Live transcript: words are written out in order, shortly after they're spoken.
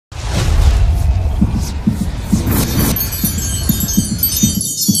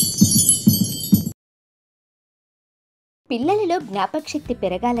పిల్లలలో జ్ఞాపకశక్తి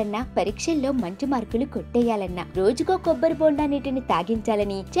పెరగాలన్నా, పరీక్షల్లో మంచి మార్కులు కొట్టేయాలన్నా రోజుకో కొబ్బరి బోండా నీటిని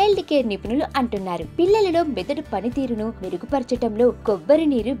తాగించాలని చైల్డ్ కేర్ నిపుణులు అంటున్నారు. పిల్లలలో మెదడు పనితీరును మెరుగుపరచటంలో కొబ్బరి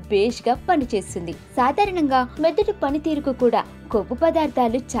నీరు బేష్ గా పనిచేస్తుంది. సాధారణంగా మెదడు పనితీరుకు కూడా కొవ్వు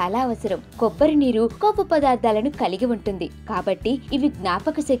పదార్థాలు చాలా అవసరం. కొబ్బరి నీరు కొవ్వు పదార్థాలను కలిగి ఉంటుంది కాబట్టి ఇవి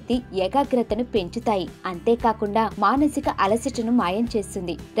జ్ఞాపక శక్తి, ఏకాగ్రతను పెంచుతాయి. అంతేకాకుండా మానసిక అలసటను మాయం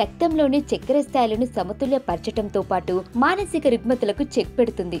చేస్తుంది. రక్తంలోని చక్కెర స్థాయిలను సమతుల్యపరచటంతో పాటు మానసిక రుగ్మతలకు చెక్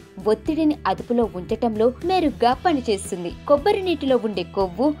పెడుతుంది. ఒత్తిడిని అదుపులో ఉంచటంలో మెరుగ్గా పనిచేస్తుంది. కొబ్బరి నీటిలో ఉండే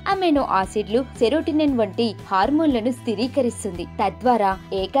కొవ్వు, అమైనో ఆసిడ్లు, సెరోటినిన్ వంటి హార్మోన్లను స్థిరీకరిస్తుంది. తద్వారా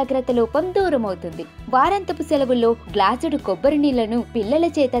ఏకాగ్రత లోపం దూరమవుతుంది. వారాంతపు సెలవుల్లో గ్లాసుడు కొబ్బరి నీళ్లను పిల్లల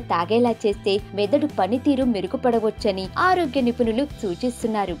చేత తాగేలా చేస్తే మెదడు పనితీరు మెరుగుపడవచ్చని ఆరోగ్య నిపుణులు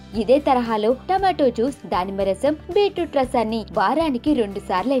సూచిస్తున్నారు. ఇదే తరహాలో టమాటో జ్యూస్, దానిమ్మ రసం, బీట్రూట్ రసాన్ని వారానికి 2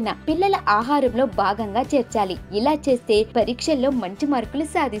 సార్లైనా పిల్లల ఆహారంలో భాగంగా చేర్చాలి. ఇలా చేస్తే పరీక్షల్లో మంచి మార్కులు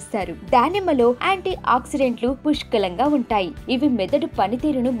సాధిస్తారు. దానిమ్మలో యాంటీ ఆక్సిడెంట్లు పుష్కలంగా ఉంటాయి. ఇవి మెదడు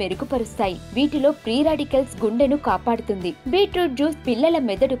పనితీరును మెరుగుపరుస్తాయి. వీటిలో ఫ్రీ రాడికల్స్ గుండెను కాపాడుతుంది. బీట్రూట్ జ్యూస్ పిల్లల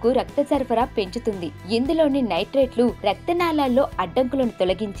మెదడుకు రక్త సరఫరా పెంచుతుంది. ఇందులోని నైట్రేట్లు రక్తనాళాల్లో అడ్డంకులను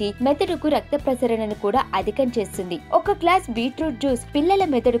తొలగించి మెదడుకు రక్త ప్రసరణను కూడా అధికం చేస్తుంది. ఒక గ్లాస్ బీట్రూట్ జ్యూస్ పిల్లల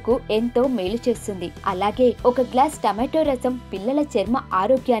మెదడుకు ఎంతో మేలు చేస్తుంది. అలాగే ఒక గ్లాస్ టమాటో రసం పిల్లల చర్మ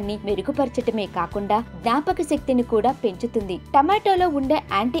ఆరోగ్యాన్ని మెరుగుపరచటమే కాకుండా జ్ఞాపక శక్తిని కూడా పెంచుతుంది. టమాటోలో ఉండే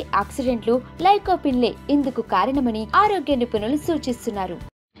యాంటీ ఆక్సిడెంట్లు లైకోపిన్లే ఇందుకు కారణమని ఆరోగ్య నిపుణులు సూచిస్తున్నారు.